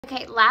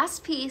Okay,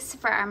 last piece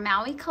for our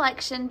Maui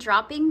collection,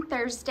 dropping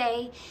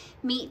Thursday.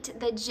 Meet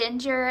the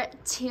Ginger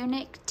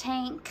Tunic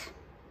tank.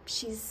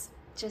 She's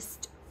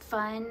just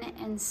fun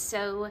and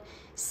so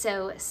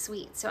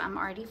sweet. So I'm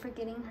already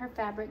forgetting her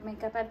fabric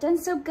makeup. I've done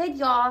so good,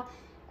 y'all.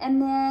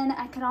 And then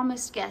I could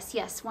almost guess,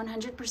 yes,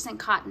 100%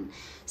 cotton.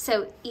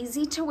 So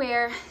easy to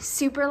wear,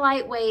 super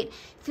lightweight,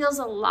 feels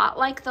a lot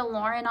like the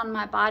Lauren on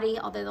my body,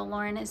 although the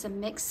Lauren is a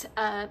mix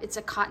of, it's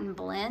a cotton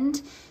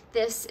blend.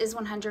 This is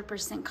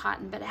 100%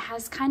 cotton, but it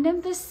has kind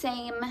of the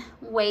same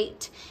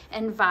weight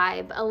and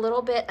vibe, a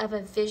little bit of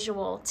a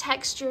visual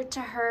texture to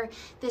her.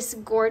 This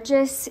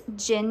gorgeous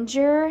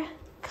ginger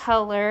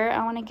color,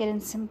 I wanna get in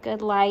some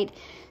good light.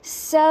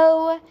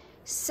 So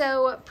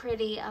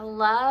pretty. I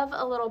love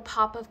a little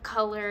pop of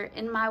color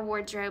in my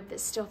wardrobe that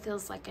still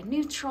feels like a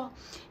neutral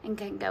and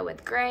can go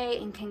with gray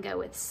and can go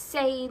with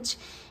sage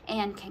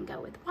and can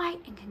go with white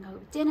and can go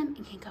with denim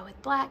and can go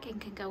with black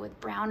and can go with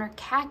brown or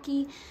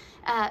khaki.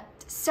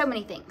 So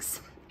many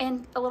things.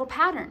 And a little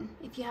pattern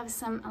if you have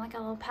some, like a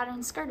little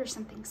pattern skirt or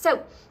something.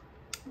 So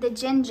the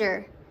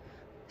ginger,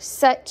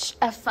 such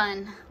a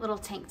fun little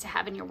tank to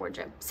have in your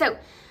wardrobe. So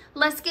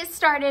let's get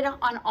started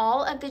on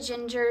all of the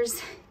Ginger's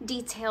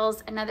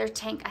details. Another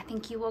tank I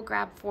think you will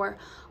grab for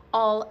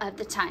all of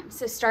the time.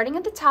 So starting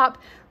at the top,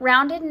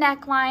 rounded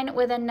neckline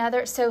with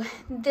another, so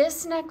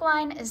this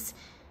neckline is,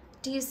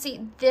 do you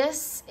see,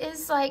 this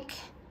is like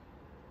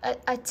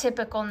a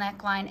typical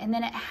neckline, and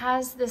then it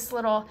has this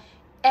little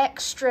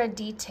extra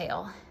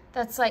detail.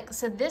 That's like,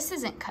 so this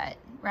isn't cut,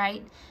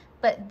 right?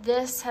 But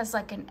this has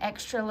like an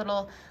extra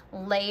little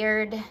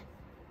layered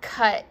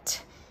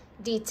cut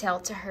detail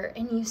to her,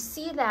 and you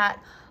see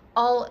that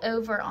all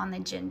over on the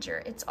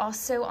Ginger. It's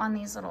also on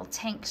these little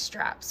tank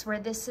straps where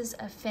this is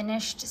a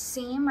finished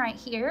seam right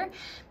here,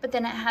 but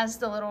then it has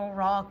the little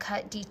raw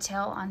cut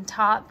detail on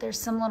top. There's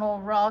some little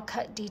raw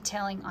cut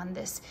detailing on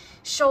this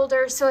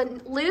shoulder. So a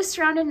loose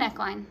rounded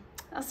neckline.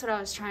 That's what I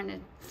was trying to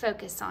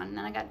focus on, and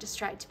then I got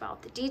distracted by all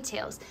the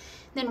details.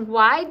 Then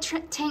wide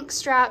tank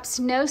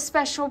straps, no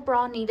special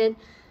bra needed,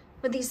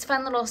 with these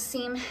fun little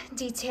seam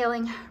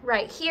detailing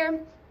right here.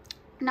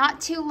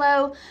 Not too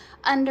low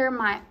under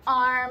my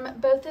arm.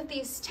 Both of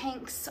these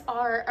tanks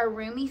are a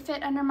roomy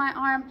fit under my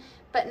arm,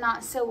 but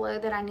not so low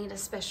that I need a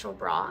special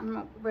bra.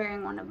 I'm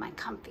wearing one of my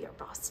comfier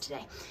bras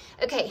today.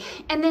 Okay,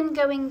 and then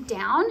going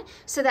down,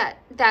 so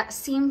that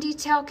seam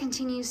detail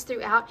continues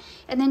throughout,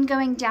 and then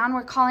going down,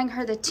 we're calling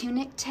her the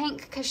Tunic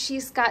tank because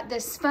she's got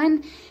this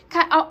fun,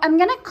 I'm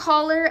gonna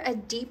call her a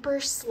deeper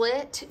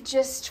slit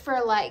just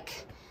for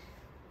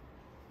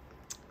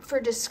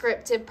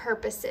descriptive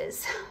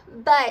purposes,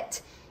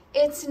 but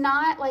it's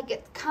not like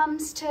it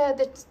comes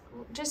to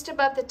just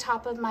above the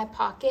top of my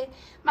pocket.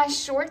 My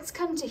shorts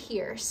come to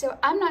here, so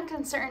I'm not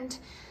concerned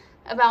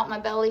about my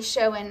belly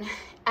showing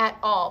at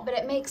all, but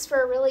it makes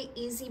for a really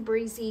easy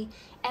breezy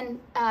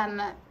and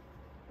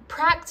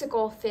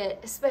practical fit,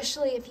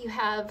 especially if you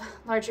have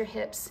larger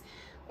hips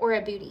or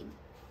a booty.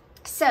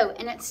 So,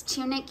 and it's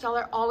tunic. Y'all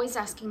are always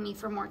asking me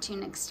for more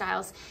tunic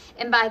styles,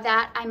 and by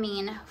that I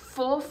mean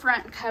full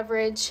front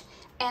coverage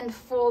and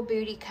full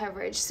booty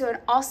coverage. So and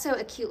also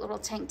a cute little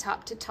tank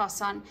top to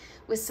toss on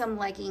with some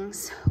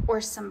leggings or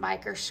some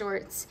biker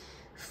shorts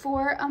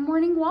for a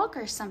morning walk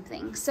or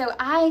something. So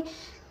I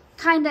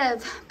kind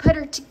of put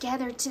her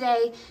together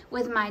today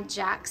with my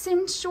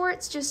Jackson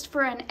shorts just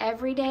for an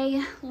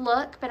everyday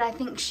look, but I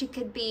think she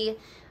could be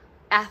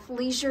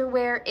athleisure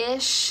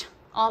wear-ish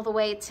all the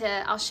way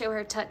to, I'll show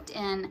her tucked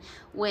in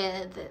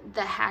with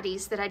the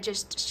Hatties that I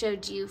just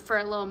showed you for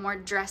a little more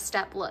dressed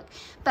up look,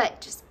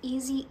 but just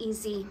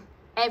easy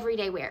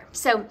everyday wear.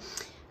 So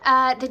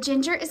the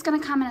Ginger is going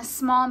to come in a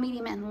small,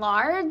 medium, and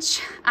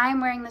large. I'm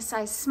wearing the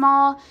size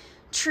small,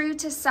 true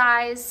to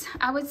size,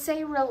 I would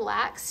say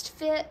relaxed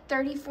fit,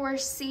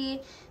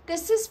 34C.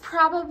 This is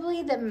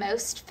probably the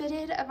most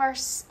fitted of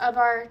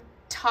our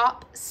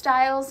top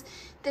styles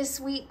this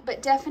week,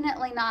 but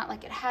definitely not,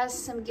 like it has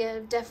some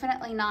give,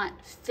 definitely not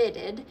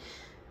fitted,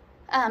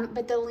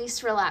 but the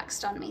least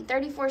relaxed on me.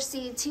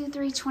 34C,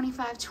 23,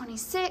 25,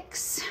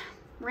 26.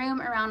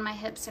 Room around my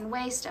hips and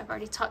waist. I've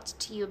already talked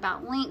to you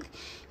about length.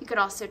 You could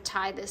also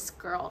tie this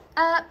girl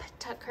up,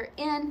 tuck her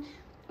in,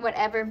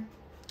 whatever.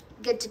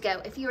 Good to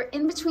go. If you are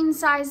in between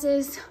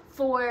sizes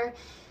for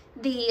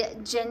the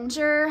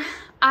Ginger,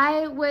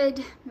 I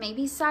would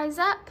maybe size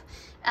up.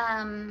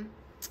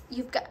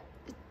 You've got,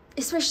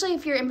 especially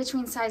if you're in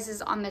between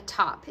sizes on the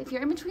top. If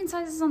you're in between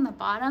sizes on the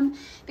bottom,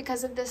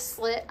 because of this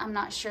slit, I'm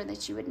not sure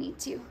that you would need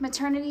to.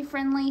 Maternity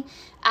friendly,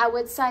 I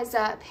would size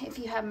up if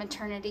you have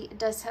maternity. It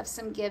does have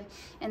some give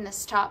in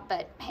this top,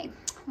 but hey,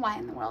 why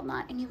in the world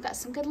not? And you've got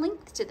some good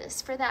length to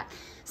this for that.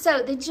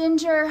 So the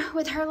Ginger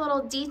with her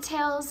little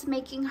details,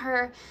 making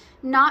her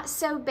not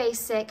so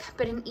basic,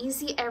 but an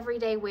easy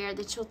everyday wear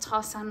that you'll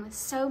toss on with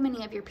so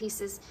many of your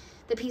pieces,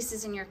 the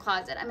pieces in your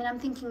closet. I mean, I'm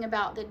thinking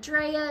about the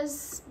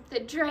Dreas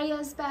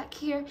back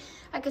here.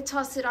 I could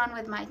toss it on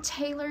with my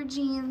Taylor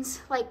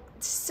jeans, like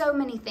so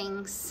many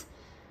things,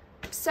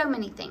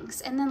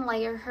 and then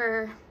layer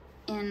her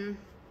in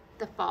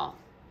the fall.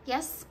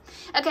 Yes?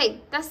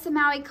 Okay, that's the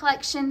Maui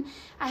collection.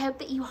 I hope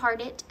that you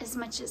heart it as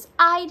much as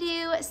I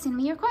do. Send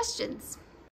me your questions.